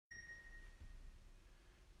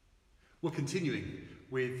We're continuing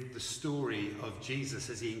with the story of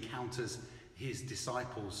Jesus as he encounters his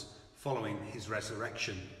disciples following his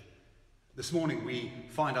resurrection. This morning we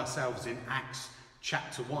find ourselves in Acts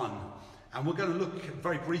chapter 1, and we're going to look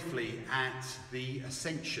very briefly at the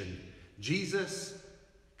ascension. Jesus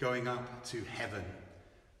going up to heaven.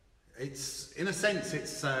 It's, in a sense,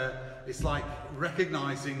 it's like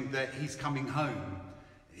recognizing that he's coming home.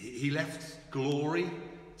 He left glory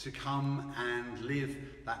to come and live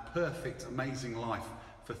that perfect, amazing life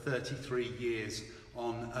for 33 years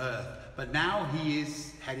on earth. But now he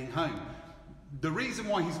is heading home. The reason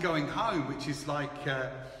why he's going home, which is like,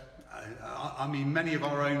 many of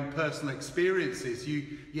our own personal experiences,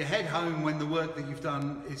 you head home when the work that you've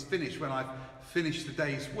done is finished. When I've finished the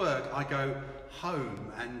day's work, I go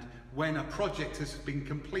home. And when a project has been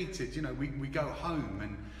completed, we go home.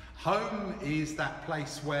 And home is that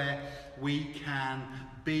place where we can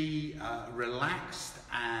be relaxed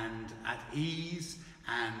and at ease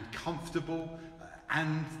and comfortable.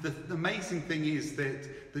 And the amazing thing is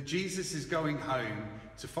that Jesus is going home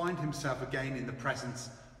to find himself again in the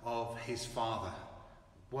presence of his Father.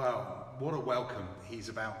 Well, what a welcome he's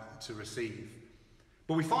about to receive.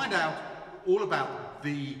 But we find out all about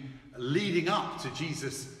the leading up to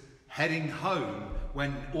Jesus heading home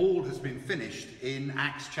when all has been finished in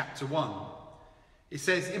Acts chapter 1. It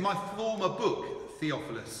says, "In my former book,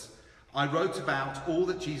 Theophilus, I wrote about all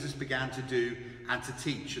that Jesus began to do and to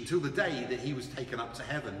teach until the day that he was taken up to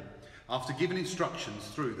heaven, after giving instructions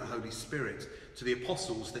through the Holy Spirit to the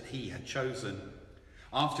apostles that he had chosen.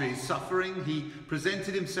 After his suffering, he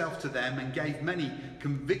presented himself to them and gave many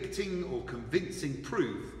convincing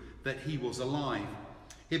proof that he was alive.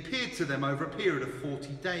 He appeared to them over a period of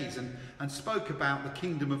 40 days and spoke about the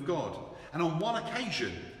kingdom of God. And on one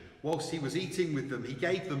occasion, whilst he was eating with them, he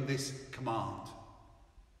gave them this command: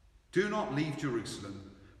 'Do not leave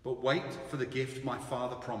Jerusalem, but wait for the gift my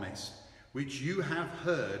Father promised, which you have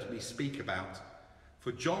heard me speak about.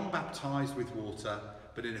 For John baptized with water,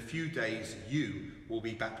 but in a few days you will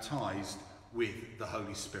be baptized with the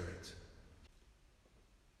Holy Spirit.'"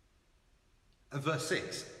 Verse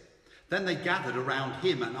 6, "Then they gathered around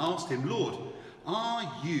him and asked him, 'Lord,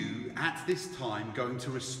 are you at this time going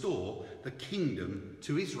to restore the kingdom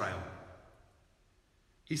to Israel?'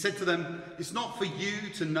 He said to them, 'It's not for you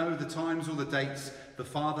to know the times or the dates the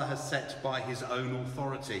Father has set by his own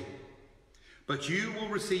authority. But you will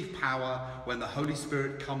receive power when the Holy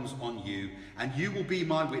Spirit comes on you, and you will be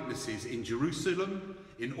my witnesses in Jerusalem,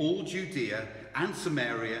 in all Judea and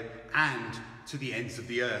Samaria, and to the ends of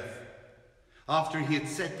the earth.' After he had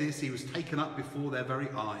said this, he was taken up before their very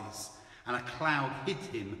eyes, and a cloud hid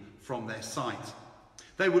him from their sight.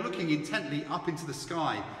 They were looking intently up into the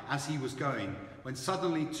sky as he was going, when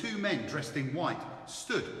suddenly 2 men dressed in white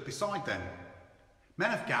stood beside them.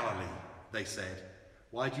 'Men of Galilee,' they said,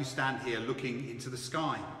 'why do you stand here looking into the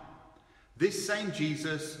sky? This same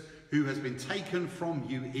Jesus who has been taken from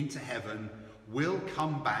you into heaven will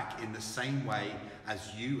come back in the same way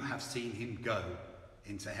as you have seen him go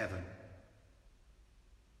into heaven.'"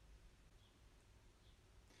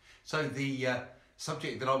 So the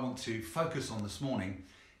subject that I want to focus on this morning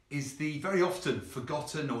is the very often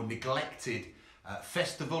forgotten or neglected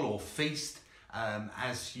festival or feast,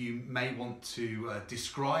 as you may want to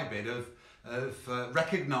describe it, of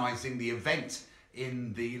recognizing the event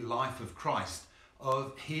in the life of Christ,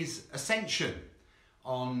 of his ascension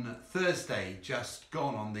on Thursday, just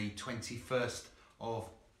gone on the 21st of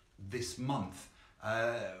this month.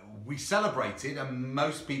 We celebrated, and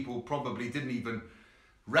most people probably didn't even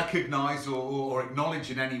recognize or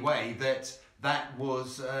acknowledge in any way that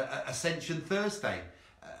was Ascension Thursday.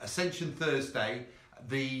 Ascension Thursday,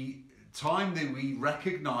 the time that we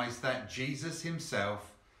recognize that Jesus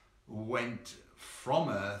himself went from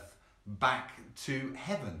earth back to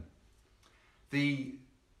heaven. The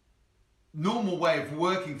normal way of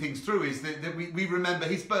working things through is that we remember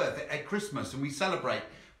his birth at Christmas and we celebrate.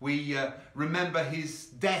 We remember his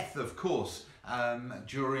death, of course,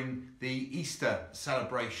 during the Easter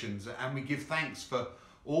celebrations, and we give thanks for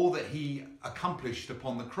all that he accomplished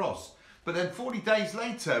upon the cross. But then 40 days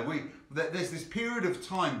later, there's this period of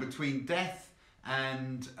time between death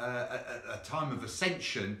and a time of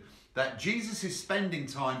ascension that Jesus is spending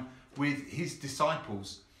time with his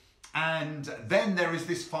disciples. And then there is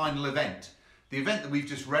this final event, the event that we've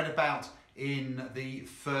just read about in the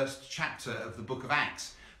first chapter of the book of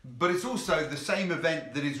Acts. But it's also the same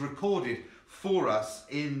event that is recorded for us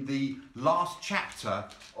in the last chapter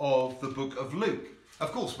of the book of Luke.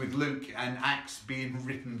 Of course, with Luke and Acts being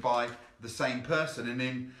written by the same person. And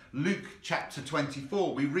in Luke chapter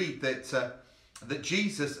 24, we read that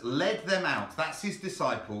Jesus led them out, that's his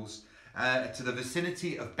disciples, to the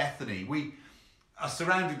vicinity of Bethany. We are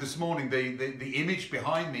surrounded this morning, the image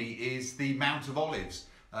behind me is the Mount of Olives.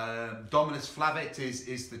 Dominus Flavit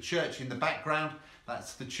is the church in the background.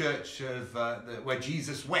 That's the church of where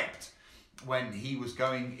Jesus wept when he was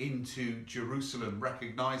going into Jerusalem,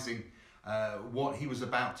 recognizing what he was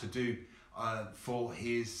about to do for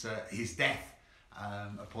his death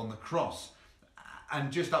upon the cross, and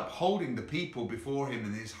just upholding the people before him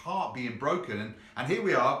and his heart being broken. And here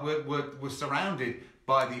we are, we're surrounded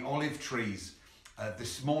by the olive trees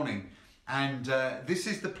this morning. And this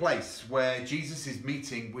is the place where Jesus is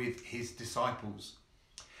meeting with his disciples.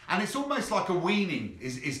 And it's almost like a weaning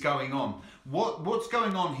is going on. What's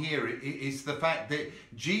going on here is the fact that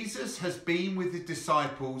Jesus has been with the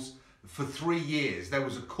disciples for 3 years. There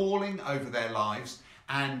was a calling over their lives,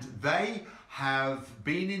 and they have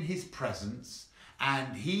been in his presence,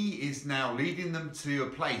 and he is now leading them to a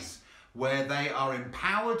place where they are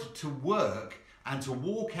empowered to work and to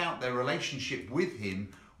walk out their relationship with him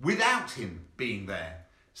without him being there.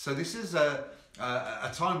 So this is a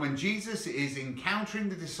time when Jesus is encountering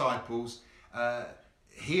the disciples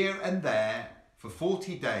here and there for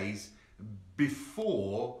 40 days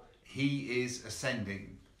before he is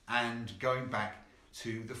ascending and going back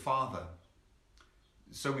to the Father.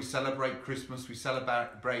 So we celebrate Christmas, we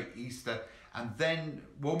celebrate Easter, and then,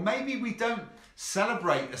 well, maybe we don't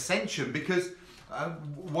celebrate Ascension, because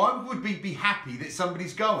why would we be happy that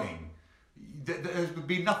somebody's going? There would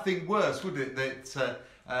be nothing worse, would it? That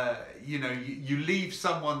you leave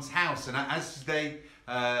someone's house, and as they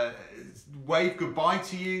wave goodbye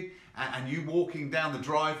to you, and you walking down the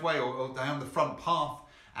driveway or down the front path,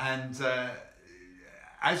 and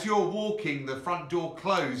as you're walking, the front door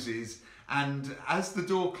closes, and as the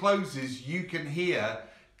door closes, you can hear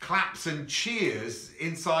claps and cheers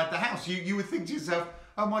inside the house. You would think to yourself,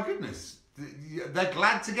 oh my goodness, they're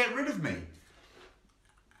glad to get rid of me.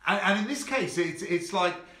 And in this case, it's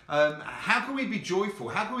like, how can we be joyful?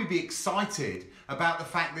 How can we be excited about the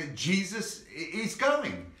fact that Jesus is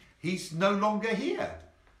going? He's no longer here.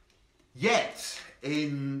 Yet,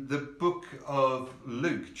 in the book of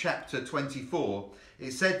Luke, chapter 24,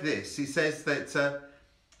 it said this. It says that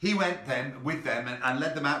he went with them and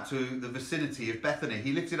led them out to the vicinity of Bethany.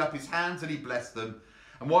 He lifted up his hands and he blessed them.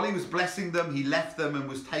 And while he was blessing them, he left them and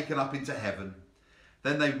was taken up into heaven.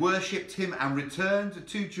 Then they worshipped him and returned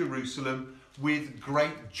to Jerusalem with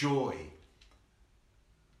great joy.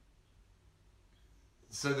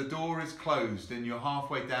 So the door is closed and you're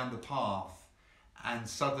halfway down the path, and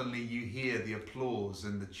suddenly you hear the applause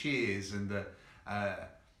and the cheers and the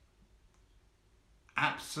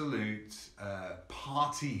absolute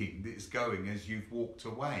partying that's going as you've walked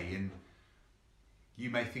away. And you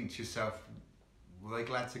may think to yourself, were they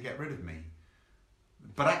glad to get rid of me?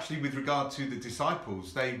 But actually, with regard to the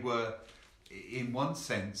disciples, they were, in one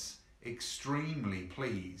sense, extremely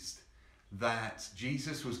pleased that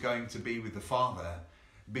Jesus was going to be with the Father,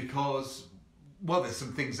 because, well, there's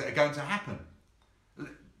some things that are going to happen.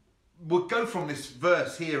 We'll go from this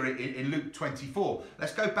verse here in Luke 24.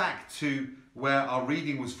 Let's go back to where our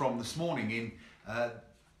reading was from this morning in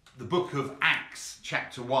the book of Acts,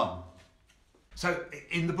 chapter 1. So,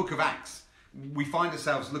 in the book of Acts, we find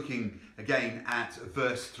ourselves looking again at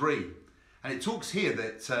verse 3. And it talks here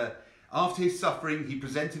that after his suffering, he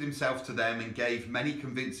presented himself to them and gave many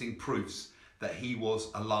convincing proofs that he was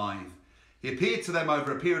alive. He appeared to them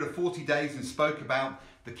over a period of 40 days and spoke about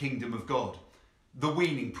the kingdom of God. The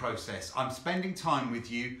weaning process. I'm spending time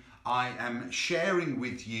with you. I am sharing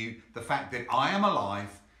with you the fact that I am alive,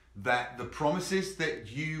 that the promises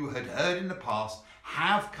that you had heard in the past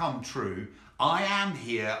have come true. I am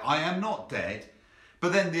here, I am not dead.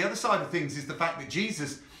 But then the other side of things is the fact that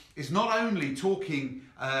Jesus is not only talking,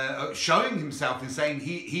 showing himself and saying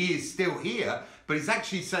he is still here, but he's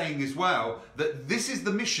actually saying as well that this is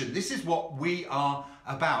the mission, this is what we are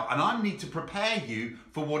about. And I need to prepare you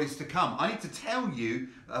for what is to come. I need to tell you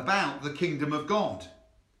about the kingdom of God.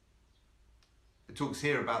 It talks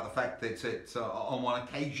here about the fact that on one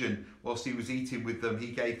occasion, whilst he was eating with them, he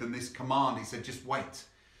gave them this command. He said, just wait.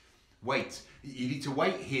 Wait. You need to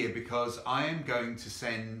wait here, because I am going to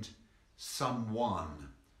send someone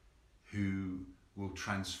who will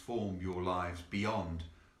transform your lives beyond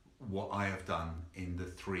what I have done in the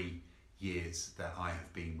 3 years that I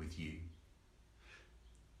have been with you.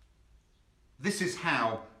 This is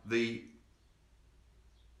how the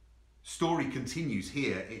story continues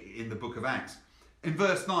here in the book of Acts. In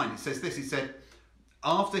verse 9 it says this, it said,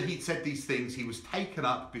 after he'd said these things, he was taken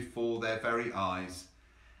up before their very eyes,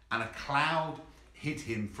 and a cloud hid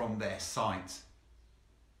him from their sight.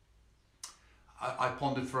 I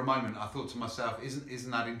pondered for a moment. I thought to myself,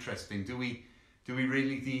 isn't that interesting? Do we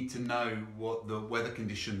really need to know what the weather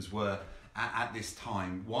conditions were at this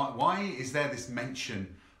time? Why is there this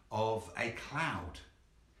mention of a cloud?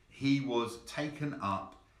 He was taken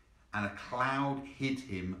up and a cloud hid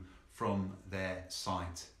him from their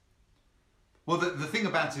sight. Well, the thing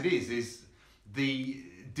about it is the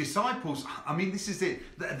disciples, I mean, this is it.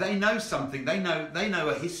 They know something. They know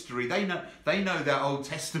a history. They know their Old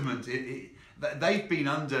Testament. They've been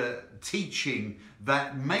under teaching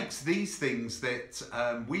that makes these things that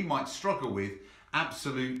we might struggle with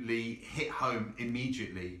absolutely hit home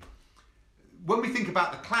immediately. When we think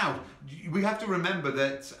about the cloud, we have to remember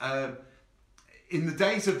that in the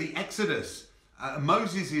days of the Exodus,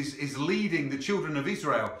 Moses is leading the children of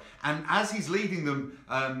Israel, and as he's leading them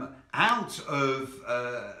out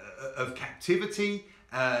of captivity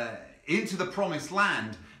into the promised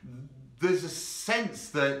land, there's a sense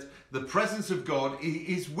that the presence of God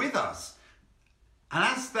is with us. And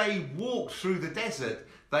as they walked through the desert,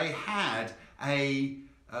 they had a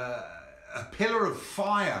pillar of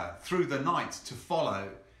fire through the night to follow,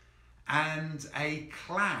 and a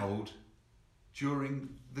cloud during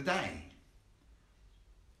the day.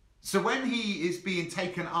 So when he is being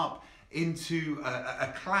taken up into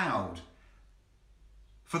a cloud,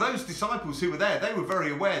 for those disciples who were there, they were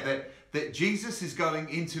very aware that Jesus is going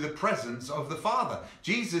into the presence of the Father.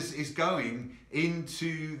 Jesus is going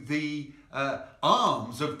into the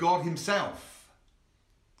arms of God himself.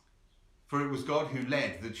 For it was God who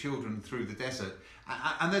led the children through the desert.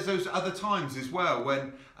 And there's those other times as well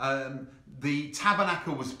when the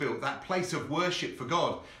tabernacle was built, that place of worship for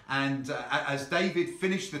God. And as David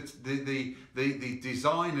finished the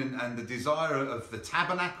design and the desire of the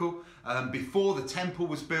tabernacle, before the temple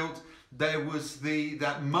was built, there was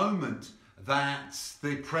that moment that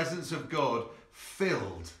the presence of God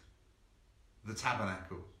filled the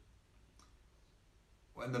tabernacle.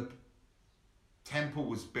 When the temple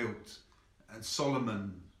was built and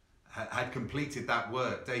Solomon had completed that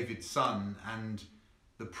work, David's son, and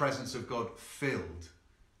the presence of God filled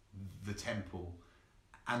the temple.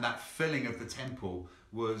 And that filling of the temple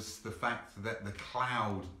was the fact that the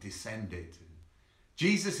cloud descended.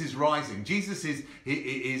 Jesus is rising. Jesus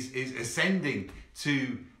is ascending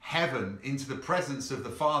to heaven into the presence of the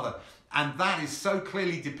Father. And that is so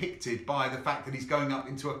clearly depicted by the fact that he's going up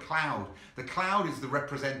into a cloud. The cloud is the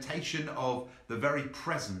representation of the very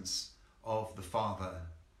presence of the Father.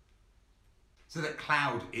 So that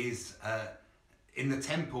cloud is in the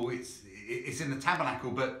temple, it's in the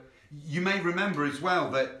tabernacle. But you may remember as well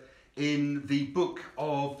that in the book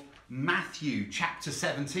of Matthew chapter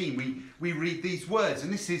 17, we read these words,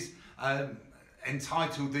 and this is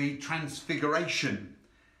entitled the Transfiguration.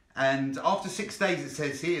 And after 6 days, it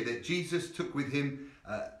says here that Jesus took with him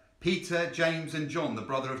Peter, James and John, the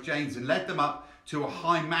brother of James, and led them up to a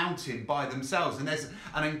high mountain by themselves. And there's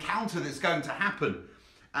an encounter that's going to happen.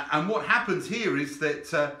 And what happens here is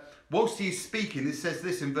that whilst he is speaking, it says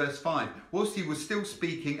this in verse 5, whilst he was still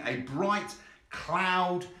speaking, a bright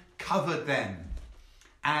cloud covered them.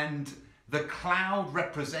 And the cloud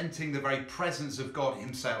representing the very presence of God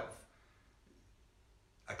himself.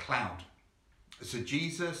 A cloud. So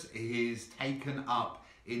Jesus is taken up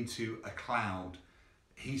into a cloud.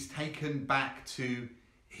 He's taken back to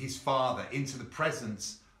his Father, into the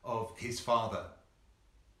presence of his Father.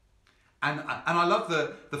 And I love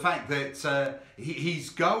the fact that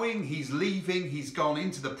he's leaving, he's gone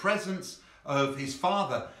into the presence of his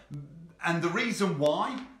Father. And the reason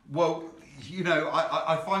why, well, you know,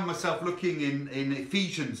 I find myself looking in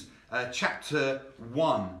Ephesians chapter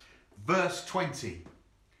 1, verse 20.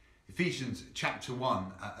 Ephesians chapter 1,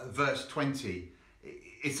 verse 20.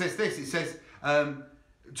 It says this, it says,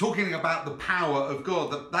 talking about the power of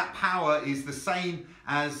God, that power is the same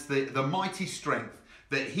as the mighty strength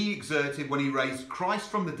that he exerted when he raised Christ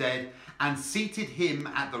from the dead and seated him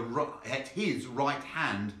at his right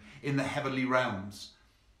hand in the heavenly realms.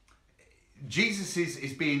 Jesus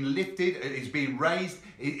is being lifted, is being raised,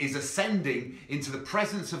 is ascending into the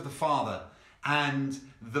presence of the Father. And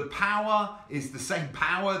the power is the same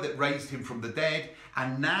power that raised him from the dead.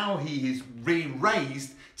 And now he is being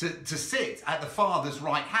raised to sit at the Father's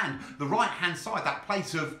right hand, the right hand side, that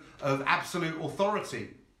place of absolute authority.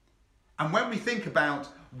 And when we think about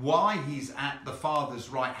why he's at the Father's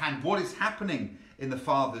right hand, what is happening in the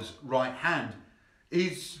Father's right hand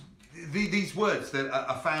is these words that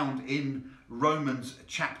are found in Romans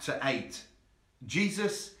chapter 8.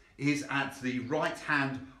 Jesus is at the right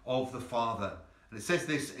hand of the Father. And it says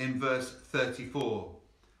this in verse 34.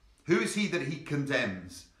 Who is he that he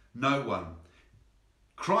condemns? No one.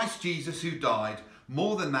 Christ Jesus, who died,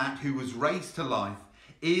 more than that, who was raised to life,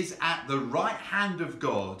 is at the right hand of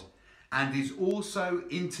God and is also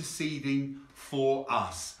interceding for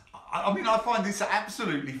us. I mean, I find this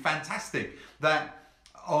absolutely fantastic that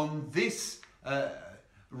on this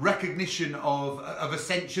recognition of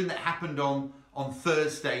ascension that happened on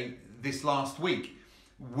Thursday this last week,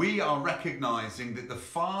 we are recognizing that the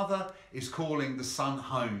Father is calling the Son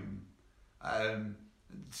home.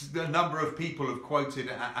 A number of people have quoted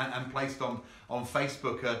and placed on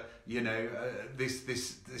Facebook,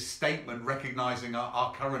 this statement recognizing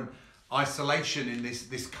our current isolation in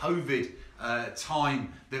this COVID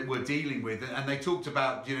time that we're dealing with, and they talked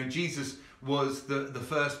about, Jesus was the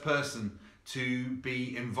first person to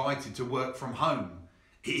be invited to work from home.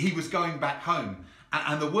 He was going back home,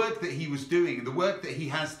 and the work that he was doing, the work that he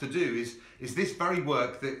has to do is this very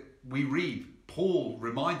work that we read Paul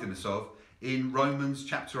reminded us of in Romans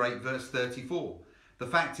chapter 8 verse 34. The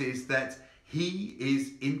fact is that he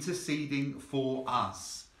is interceding for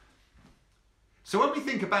us. So when we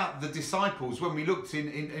think about the disciples, when we looked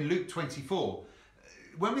in Luke 24,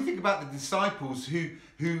 when we think about the disciples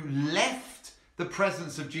who left the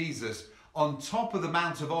presence of Jesus on top of the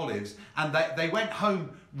Mount of Olives and they went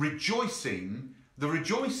home rejoicing, the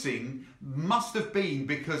rejoicing must have been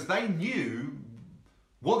because they knew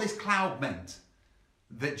what this cloud meant.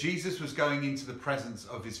 That Jesus was going into the presence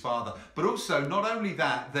of his Father. But also, not only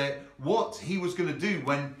that what he was going to do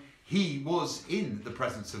when he was in the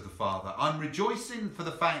presence of the Father. I'm rejoicing for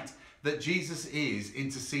the fact that Jesus is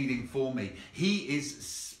interceding for me. He is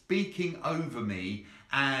speaking over me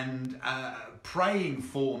and praying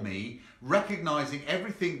for me, recognizing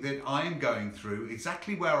everything that I am going through,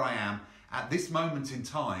 exactly where I am at this moment in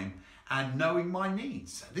time, and knowing my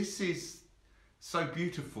needs. This is so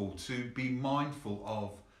beautiful to be mindful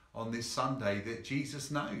of on this Sunday, that Jesus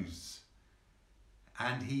knows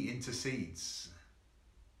and he intercedes.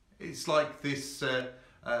 It's like this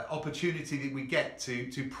opportunity that we get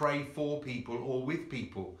to pray for people or with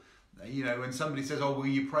people. When somebody says, "Oh, will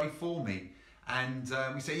you pray for me?" And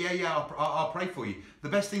we say, yeah, I'll pray for you. The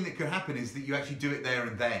best thing that could happen is that you actually do it there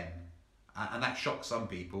and then. And that shocks some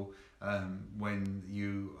people when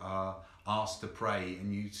you are asked to pray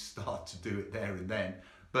and you start to do it there and then.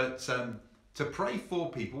 But to pray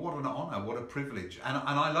for people, what an honour, what a privilege. And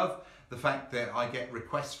I love the fact that I get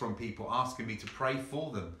requests from people asking me to pray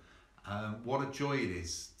for them. What a joy it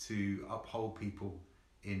is to uphold people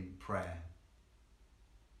in prayer.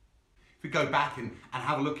 If we go back and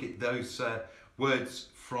have a look at those words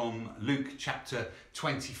from Luke chapter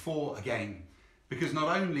 24 again, because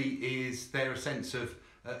not only is there a sense of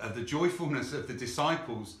the joyfulness of the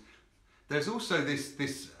disciples, there's also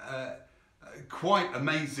this quite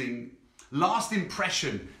amazing last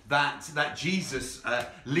impression that Jesus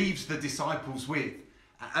leaves the disciples with.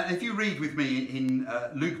 And if you read with me in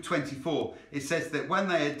Luke 24, it says that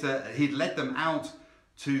when he'd led them out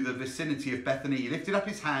to the vicinity of Bethany, he lifted up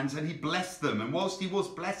his hands and he blessed them. And whilst he was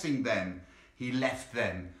blessing them, he left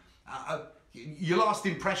them. Your last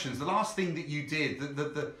impressions, the last thing that you did,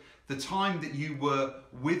 the time that you were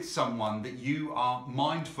with someone that you are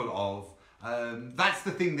mindful of, that's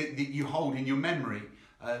the thing that you hold in your memory,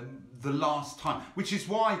 the last time. Which is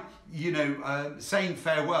why, saying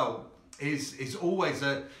farewell is always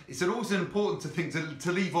an important thing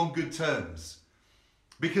to leave on good terms.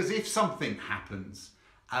 Because if something happens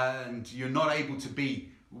and you're not able to be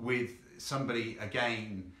with somebody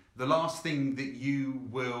again, the last thing that you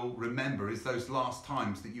will remember is those last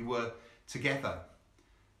times that you were together.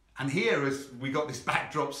 And here, as we got this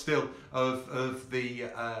backdrop still of the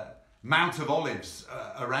Mount of Olives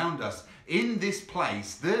around us, in this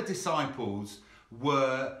place, the disciples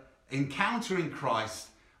were encountering Christ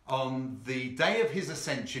on the day of his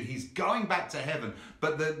ascension. He's going back to heaven,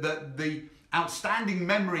 but the outstanding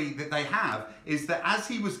memory that they have is that as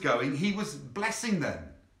he was going, he was blessing them.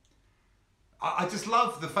 I just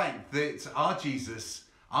love the fact that our Jesus,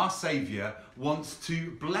 our Saviour, wants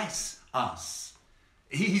to bless us.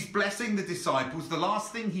 He's blessing the disciples. The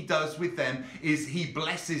last thing he does with them is he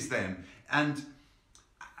blesses them. And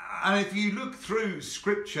if you look through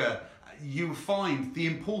Scripture, you'll find the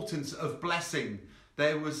importance of blessing.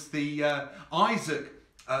 There was the Isaac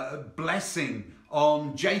blessing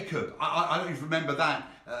on Jacob. I don't even remember that.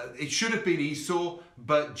 It should have been Esau,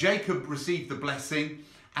 but Jacob received the blessing,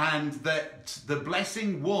 and that the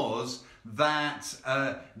blessing was that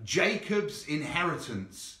Jacob's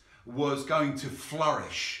inheritance was going to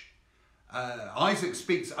flourish. Isaac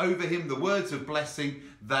speaks over him the words of blessing,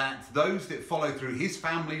 that those that follow through his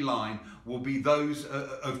family line will be those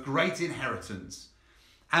of great inheritance.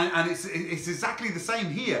 And it's exactly the same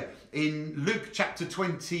here in Luke chapter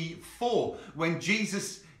 24, when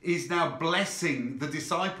Jesus is now blessing the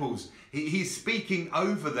disciples. He's speaking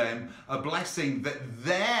over them a blessing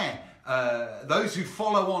that those who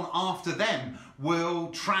follow on after them will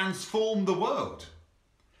transform the world.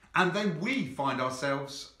 And then we find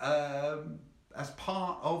ourselves as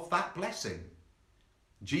part of that blessing.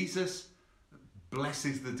 Jesus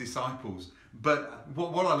blesses the disciples. But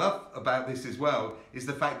what I love about this as well is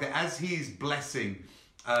the fact that as he is blessing,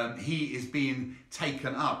 he is being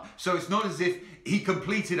taken up. So it's not as if he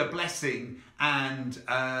completed a blessing and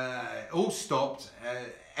all stopped,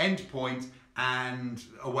 end point, and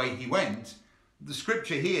away he went. The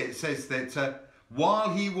scripture here says that while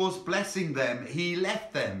he was blessing them, he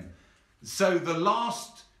left them. So the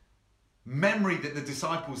last memory that the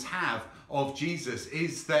disciples have of Jesus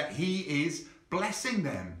is that he is blessing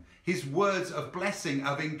them. His words of blessing,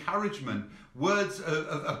 of encouragement, words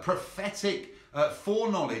of prophetic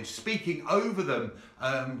foreknowledge, speaking over them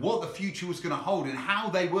what the future was going to hold and how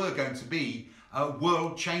they were going to be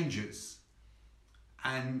world changers.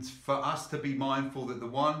 And for us to be mindful that the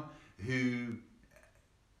one who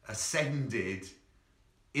ascended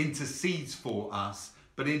intercedes for us,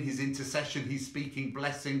 but in his intercession he's speaking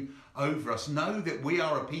blessing over us. Know that we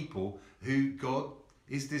are a people who God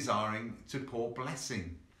is desiring to pour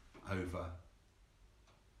blessing over.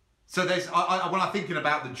 So there's, when I'm thinking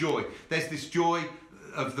about the joy, there's this joy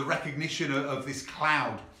of the recognition of this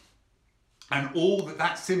cloud and all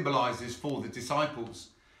that symbolizes for the disciples,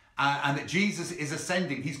 and that Jesus is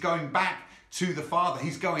ascending. He's going back to the Father.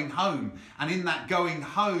 He's going home. And in that going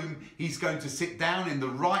home, he's going to sit down in the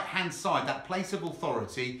right-hand side, that place of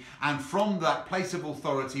authority. And from that place of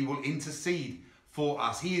authority will intercede for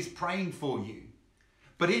us. He is praying for you.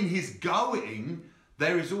 But in his going,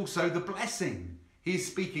 there is also the blessing. He is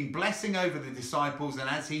speaking blessing over the disciples. And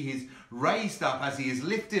as he is raised up, as he is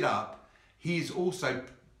lifted up, he is also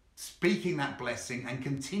speaking that blessing and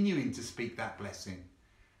continuing to speak that blessing.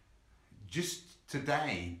 Just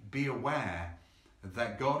today, be aware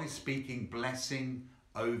that God is speaking blessing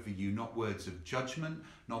over you, not words of judgment,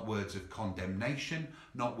 not words of condemnation,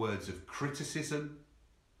 not words of criticism.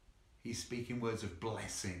 He's speaking words of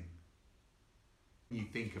blessing. You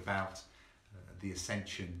think about the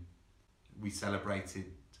Ascension we celebrated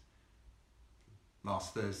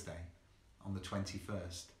last Thursday on the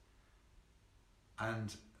 21st.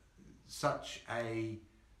 And such a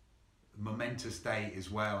momentous day as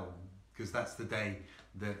well, because that's the day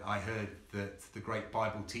that I heard that the great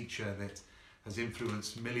Bible teacher that has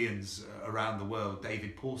influenced millions around the world,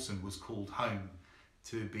 David Pawson, was called home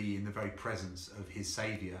to be in the very presence of his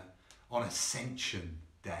Saviour on Ascension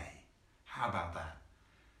Day. How about that?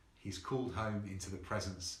 He's called home into the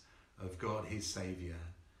presence of God, his Saviour,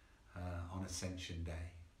 on Ascension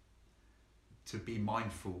Day. To be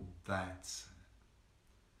mindful that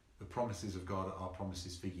the promises of God are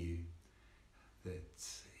promises for you, that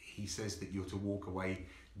he says that you're to walk away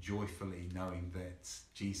joyfully knowing that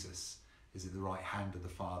Jesus is at the right hand of the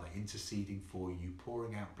Father, interceding for you,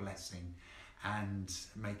 pouring out blessing and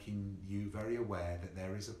making you very aware that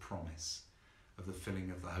there is a promise of the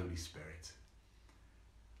filling of the Holy Spirit.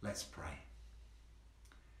 Let's pray.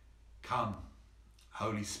 Come,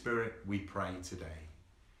 Holy Spirit, we pray today.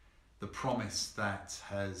 The promise that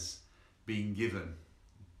has been given,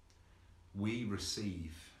 we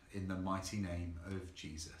receive in the mighty name of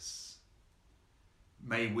Jesus.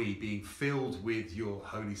 May we, being filled with your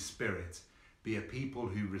Holy Spirit, be a people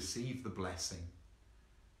who receive the blessing,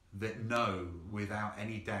 that know without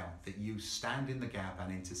any doubt that you stand in the gap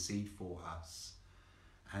and intercede for us,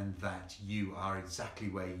 and that you are exactly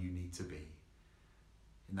where you need to be,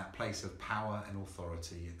 in that place of power and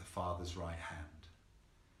authority at the Father's right hand.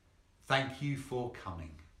 Thank you for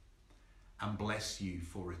coming, and bless you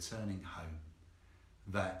for returning home,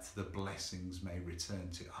 that the blessings may return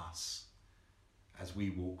to us as we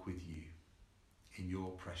walk with you. In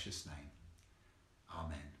your precious name.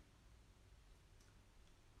 Amen.